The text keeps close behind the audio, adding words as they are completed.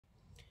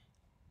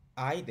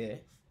Hi there,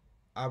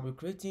 I'll be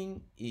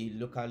creating a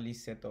locally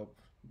set up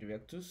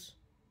Directus.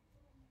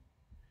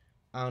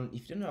 And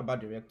if you don't know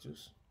about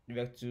Directus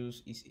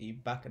is a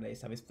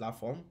backend-as-a-service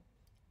platform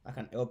that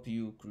can help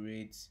you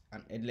create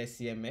an headless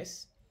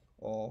CMS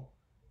or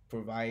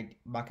provide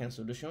backend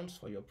solutions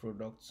for your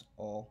products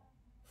or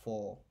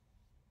for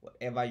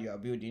whatever you are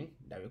building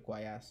that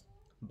requires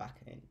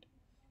backend.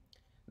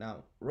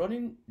 Now,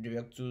 running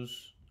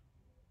Directus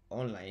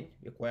online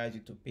requires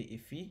you to pay a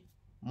fee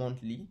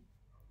monthly,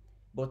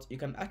 but you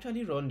can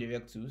actually run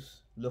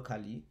Directus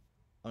locally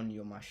on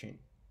your machine.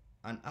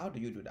 And how do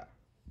you do that?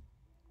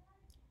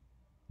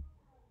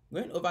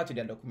 Going over to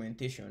their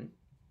documentation,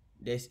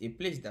 there's a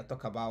place that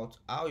talk about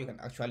how you can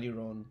actually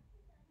run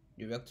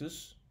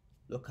Directus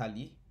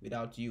locally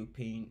without you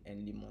paying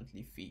any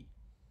monthly fee.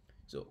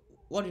 So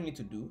what you need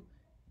to do,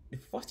 the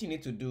first thing you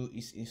need to do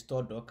is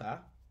install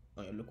Docker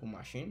on your local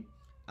machine.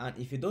 And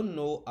if you don't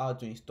know how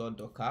to install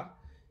Docker,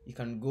 you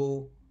can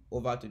go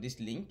over to this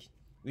link,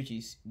 which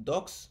is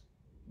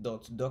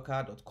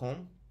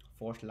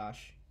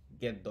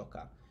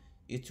docs.docker.com/get-docker.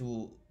 It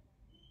will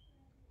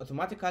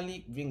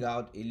automatically bring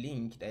out a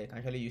link that you can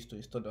actually use to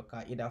install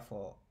Docker either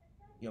for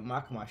your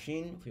Mac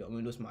machine, for your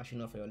Windows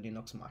machine, or for your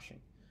Linux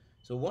machine.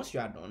 So once you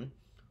are done,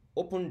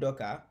 open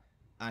Docker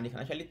and you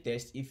can actually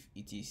test if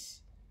it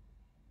is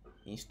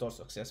installed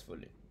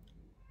successfully.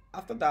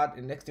 After that,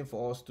 the next thing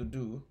for us to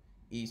do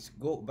is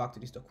go back to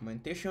this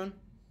documentation,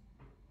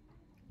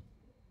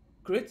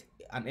 create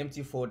an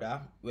empty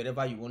folder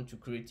wherever you want to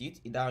create it,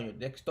 either on your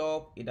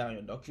desktop, either on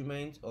your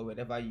document, or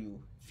wherever you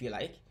feel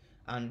like,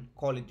 and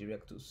call it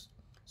Directus.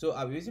 So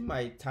I'm using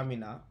my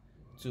terminal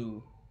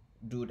to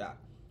do that.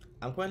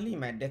 I'm currently in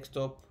my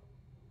desktop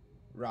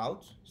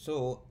route,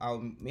 so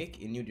I'll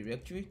make a new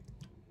directory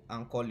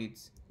and call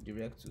it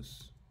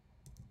Directus.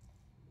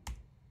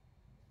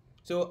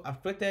 So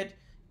I've created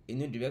a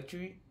new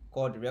directory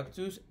called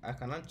Directus. I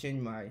cannot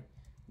change my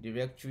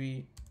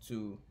directory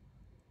to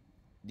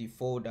the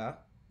folder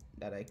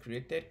that I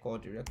created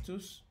called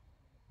Directus.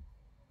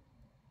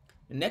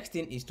 The next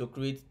thing is to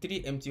create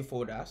 3 empty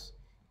folders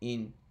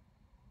in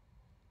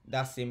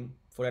that same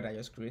folder that I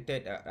just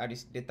created, that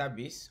is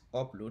database,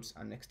 uploads,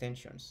 and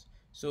extensions.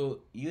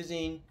 So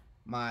using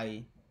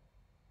my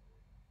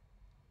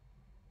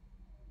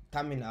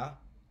terminal,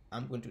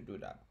 I'm going to do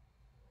that.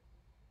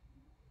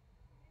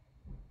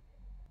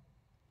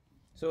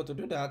 So to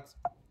do that,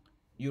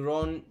 you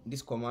run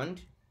this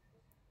command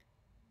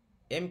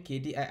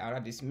mkdir,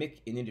 that is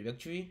make a new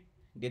directory,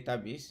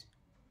 database,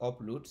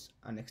 uploads,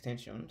 and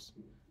extensions,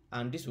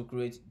 and this will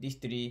create these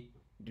 3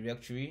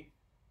 directory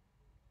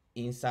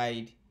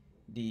inside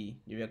the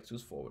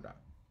Directus folder.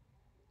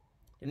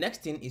 The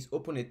next thing is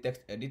open a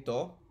text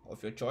editor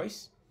of your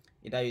choice,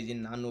 either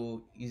using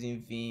Nano,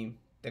 using Vim,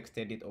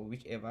 TextEdit, or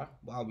whichever,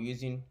 but I'll be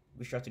using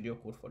Visual Studio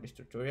Code for this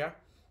tutorial.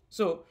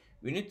 So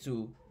we need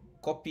to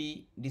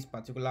copy this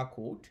particular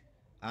code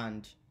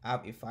and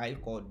have a file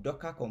called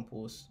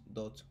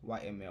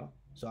dockercompose.yml.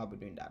 So I'll be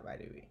doing that right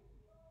away.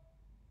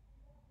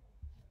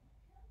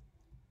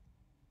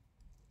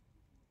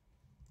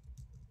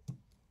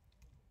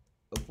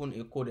 Open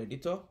a code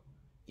editor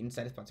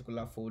inside this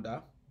particular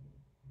folder.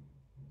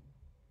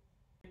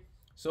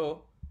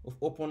 So we've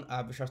opened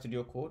our Visual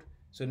Studio Code.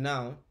 So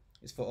now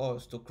it's for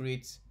us to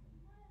create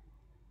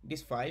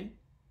this file.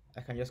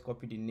 I can just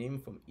copy the name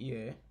from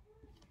here.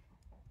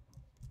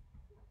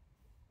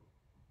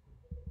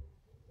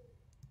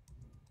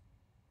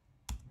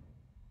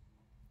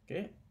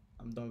 Okay,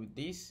 I'm done with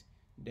this.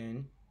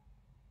 Then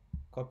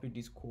copy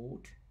this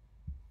code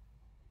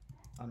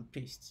and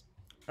paste.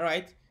 All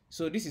right,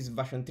 so this is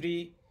version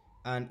 3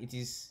 and it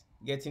is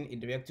getting a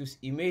Directus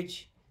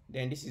image.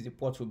 Then this is the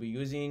port we'll be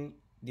using.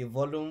 The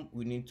volume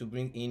we need to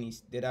bring in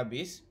is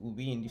database, will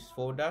be in this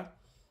folder,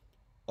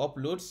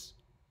 uploads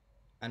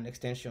and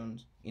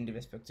extensions in the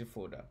respective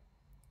folder.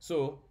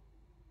 So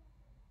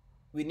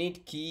we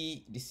need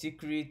key, the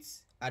secret,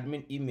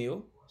 admin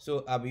email.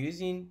 So I'll be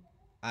using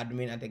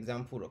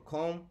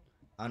admin@example.com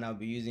and I'll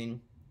be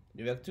using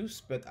Directus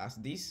spelled as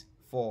this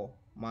for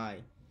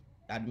my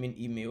admin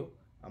email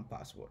and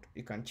password.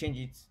 You can change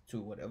it to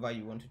whatever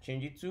you want to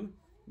change it to.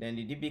 Then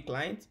the DB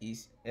client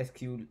is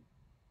SQLite,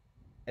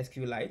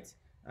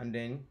 and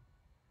then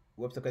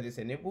WebSocket is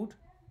enabled.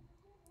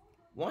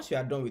 Once you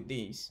are done with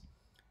this,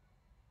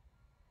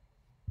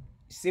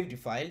 save the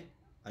file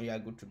and you are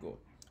good to go.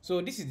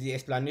 So this is the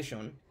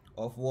explanation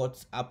of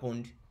what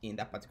happened in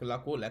that particular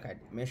code, like I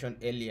mentioned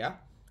earlier.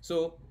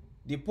 So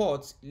the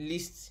port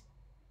lists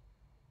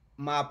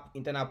map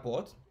internal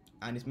port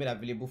and it's made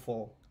available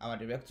for our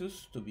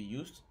Directus to be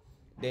used.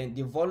 Then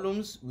the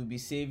volumes will be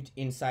saved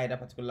inside a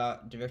particular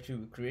directory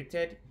we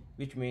created,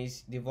 which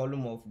means the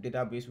volume of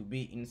database will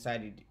be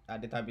inside a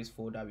database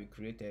folder we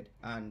created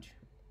and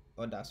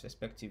others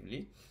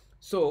respectively.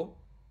 So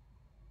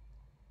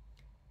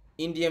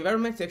in the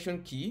environment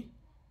section key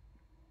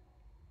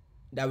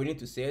that we need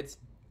to set,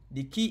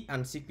 the key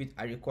and secret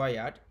are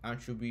required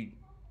and should be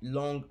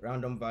long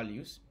random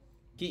values.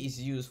 Key is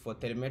used for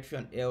telemetry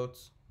and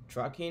health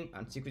tracking,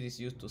 and secret is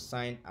used to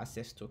sign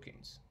access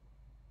tokens,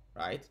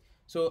 right?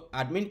 So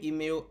admin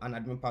email and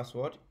admin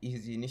password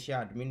is the initial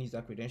admin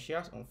user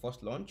credentials on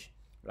first launch,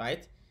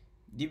 right?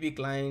 DB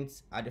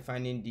clients are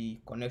defining the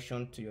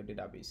connection to your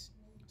database.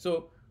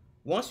 So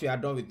once we are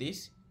done with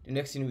this, the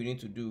next thing we need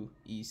to do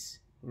is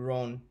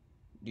run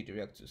the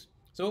Directus.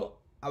 So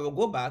I will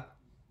go back,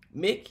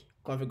 make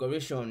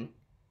configuration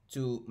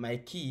to my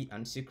key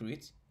and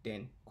secret,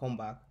 then come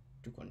back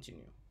to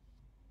continue.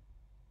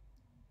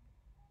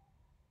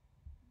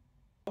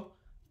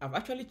 I've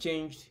actually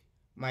changed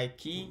my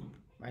key,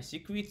 my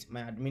secret,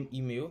 my admin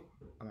email,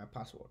 and my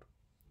password.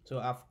 So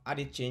I've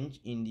added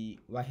change in the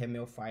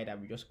YML file that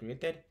we just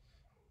created.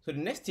 So the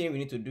next thing we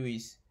need to do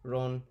is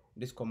run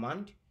this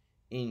command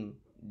in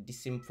the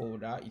same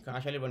folder. You can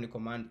actually run the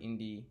command in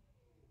the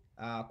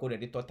code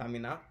editor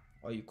terminal,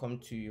 or you come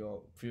to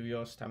your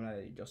previous terminal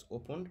that you just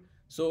opened.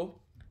 So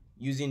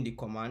using the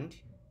command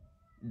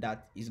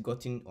that is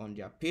gotten on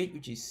their page,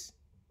 which is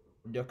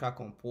docker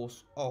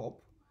compose up,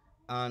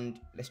 and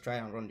let's try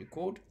and run the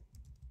code.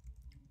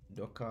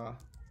 Docker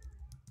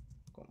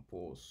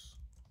compose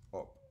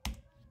up,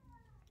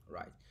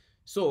 right?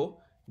 So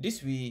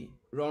this will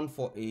run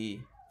for a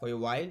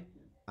while,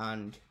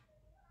 and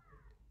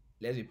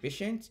let's be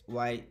patient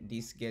while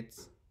this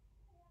gets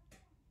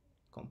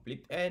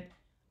completed,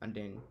 and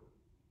then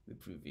we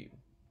preview.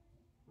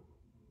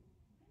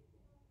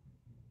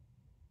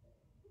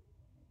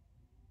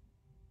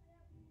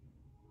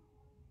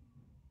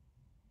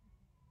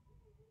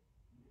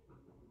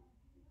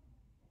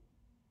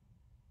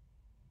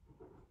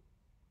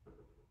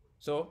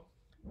 So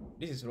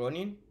this is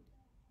running.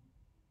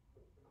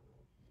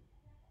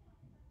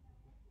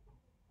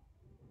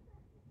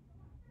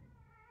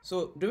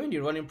 So during the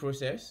running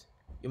process,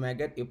 you might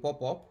get a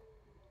pop-up.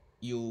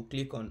 You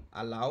click on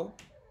allow,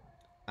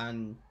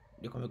 and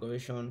the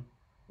configuration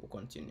will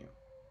continue.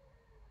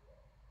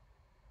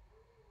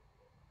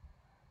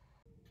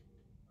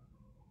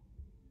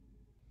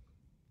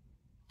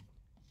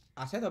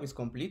 Our setup is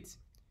complete.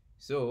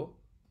 So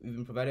we've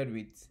been provided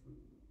with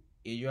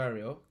a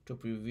URL to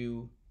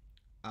preview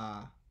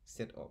our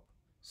setup.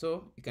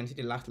 So you can see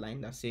the last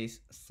line that says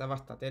server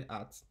started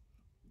at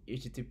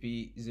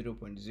http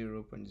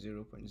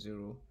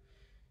 0.0.0.0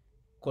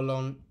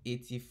 colon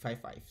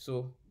 8055.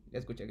 So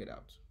let's go check it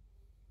out.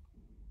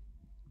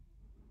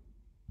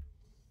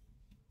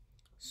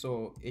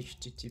 So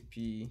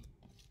http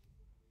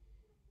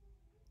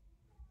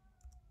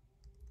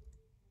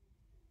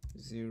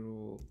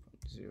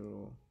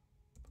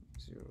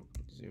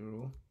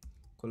 0.0.0.0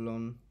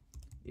 colon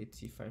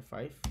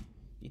 8055,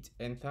 hit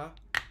enter,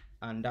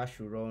 and that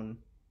should run.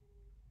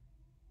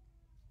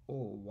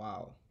 Oh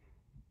wow,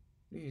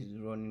 this is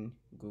running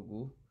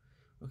Google.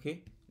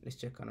 Okay, let's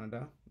check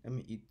another. Let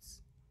me hit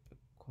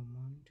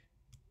command.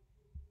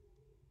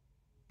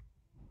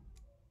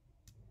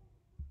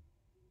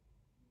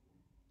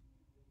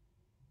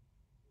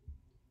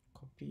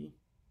 Copy,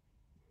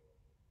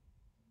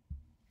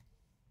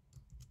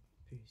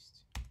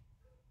 paste.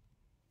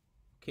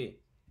 Okay.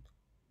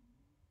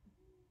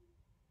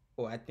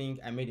 Oh, I think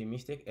I made a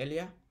mistake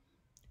earlier.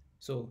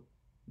 So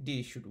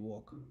this should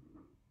work.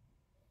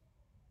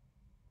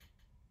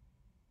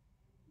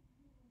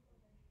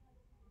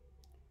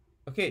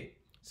 Okay,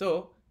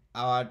 so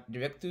our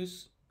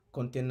Directus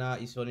container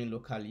is running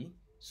locally.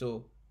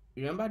 So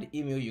remember the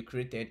email you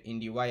created in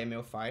the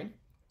YML file.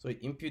 So you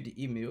input the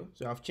email.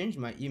 So I've changed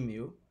my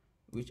email,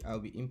 which I'll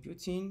be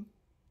inputting,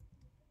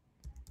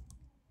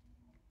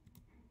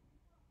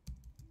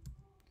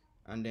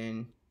 and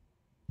then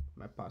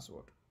my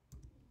password.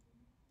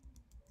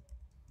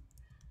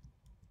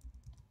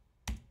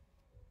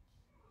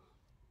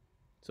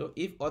 So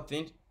if all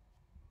things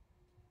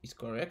is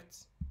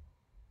correct,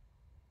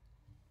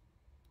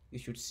 you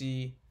should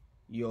see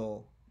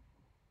your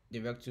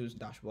Directus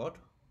dashboard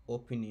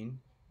opening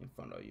in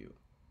front of you.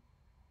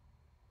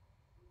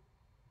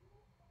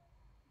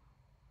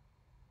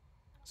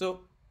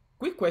 So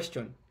quick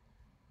question,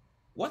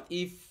 what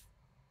if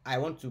I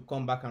want to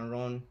come back and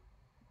run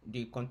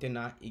the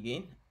container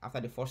again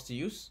after the first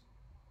use?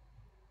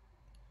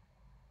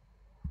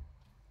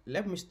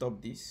 Let me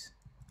stop this.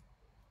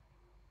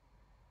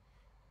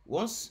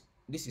 Once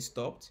this is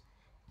stopped,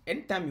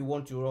 anytime you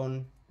want to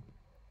run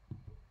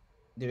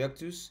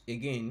Directus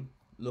again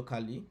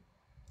locally,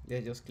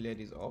 let's just clear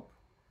this up.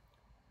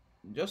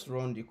 Just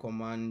run the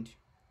command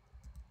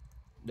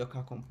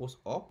docker compose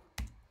up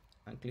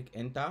and click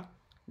enter.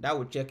 That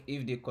will check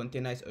if the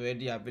container is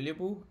already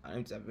available, and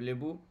if it's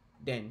available,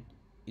 then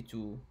it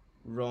will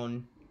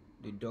run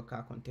the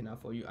Docker container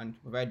for you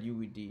and provide you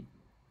with the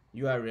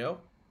URL.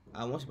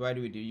 And once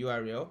provided with the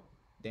URL,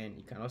 then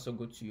you can also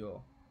go to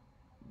your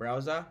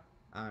browser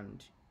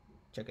and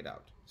check it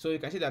out. So you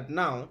can see that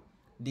now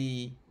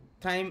the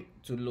time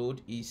to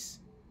load is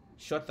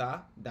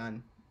shorter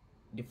than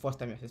the first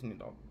time you're setting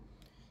it up.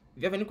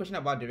 If you have any question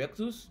about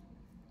Directus,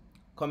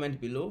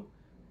 comment below,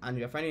 and if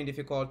you're finding it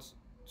difficult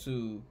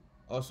to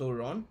also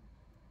run,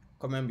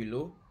 comment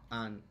below,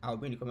 and I'll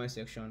be in the comment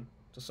section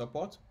to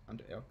support and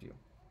to help you.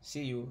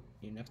 See you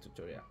in the next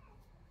tutorial.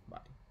 Bye.